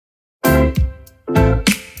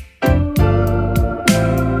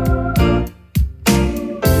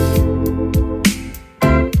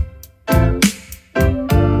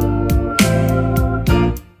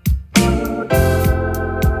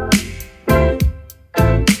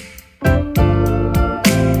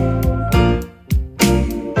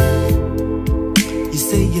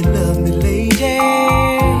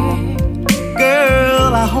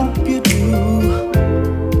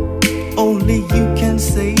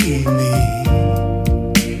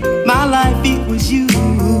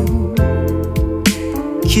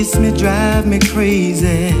Kiss me, drive me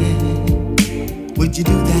crazy. Would you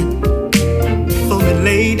do that for me,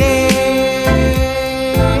 lady?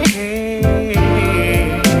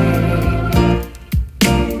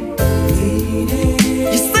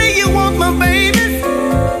 You say you want my baby,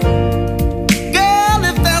 girl,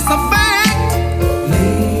 if that's a fact,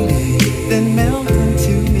 lady, then melt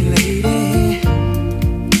into me, lady,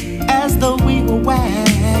 as though we were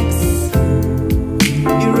wax.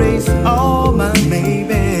 Erase all my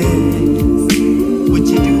baby. Would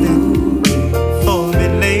you do that for me,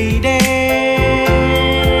 lady?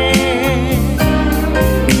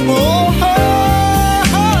 Oh,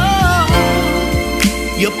 oh, oh.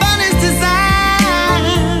 Your body's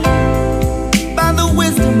designed by the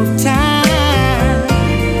wisdom of time,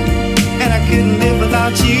 and I couldn't live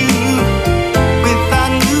without you,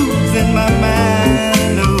 without losing my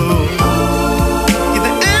mind. Oh, you're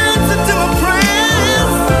the answer to my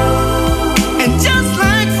prayers, and just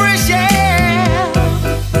like fresh air,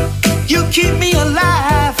 you keep me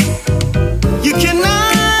alive. You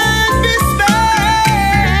cannot be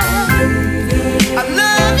spared. I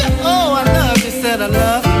love you, oh, I love you, said I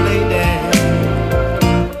love you, lady.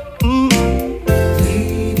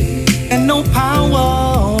 And no power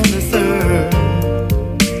on this earth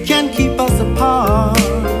can keep us apart.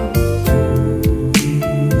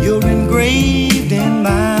 You're engraved in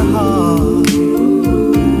my heart.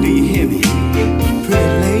 Do you hear me,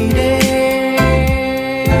 pretty lady?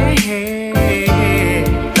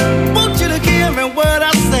 Want you to hear me what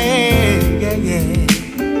I say, yeah, yeah.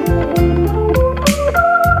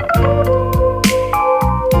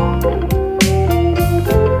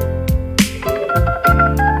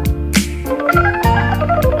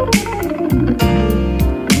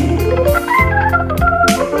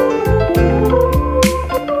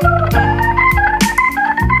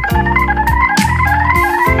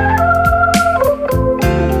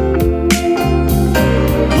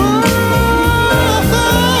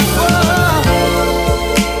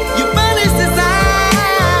 Your body's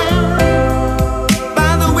designed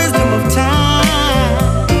by the wisdom of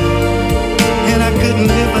time, and I couldn't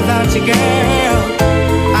live without you, girl.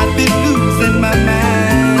 I'd be losing my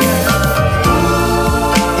mind.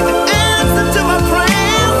 You're the answer to my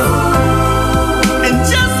prayers, and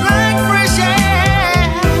just like fresh air,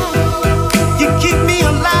 you keep me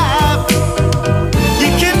alive. You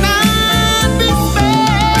cannot be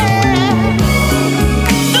spared.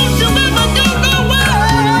 Don't you ever go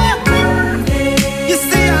nowhere. You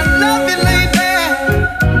see, I love you, lady.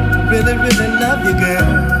 Really, really love you, girl.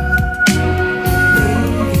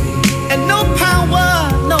 And no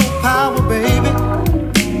power, baby,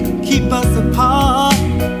 keep us apart.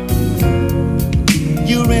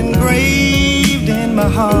 You're engraved in my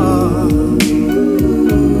heart. Do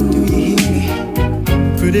you hear me,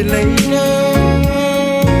 pretty lady?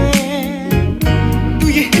 Do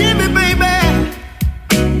you hear me, baby?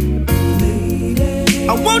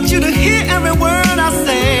 I want you to hear every word I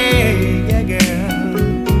say, yeah, girl.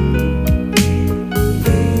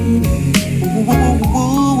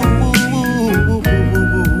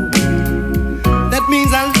 That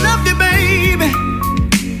means I love you, baby.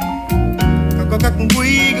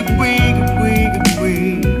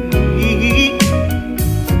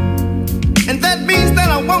 And that means that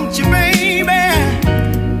I want you, baby.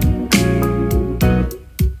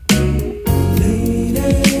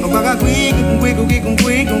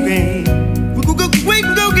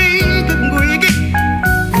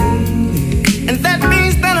 And that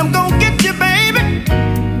means that I'm gonna get you, baby.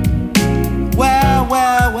 Well,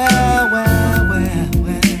 well, well, well, well,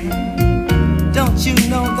 well. Don't you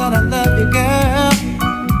know that I love you, girl?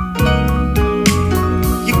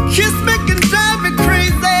 You kiss me and drive me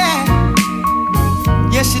crazy.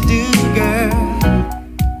 Yes, you do, girl.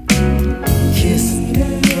 Kiss,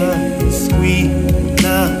 love, sweet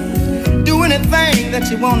love. Do anything that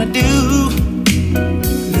you wanna do,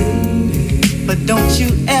 but don't you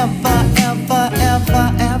ever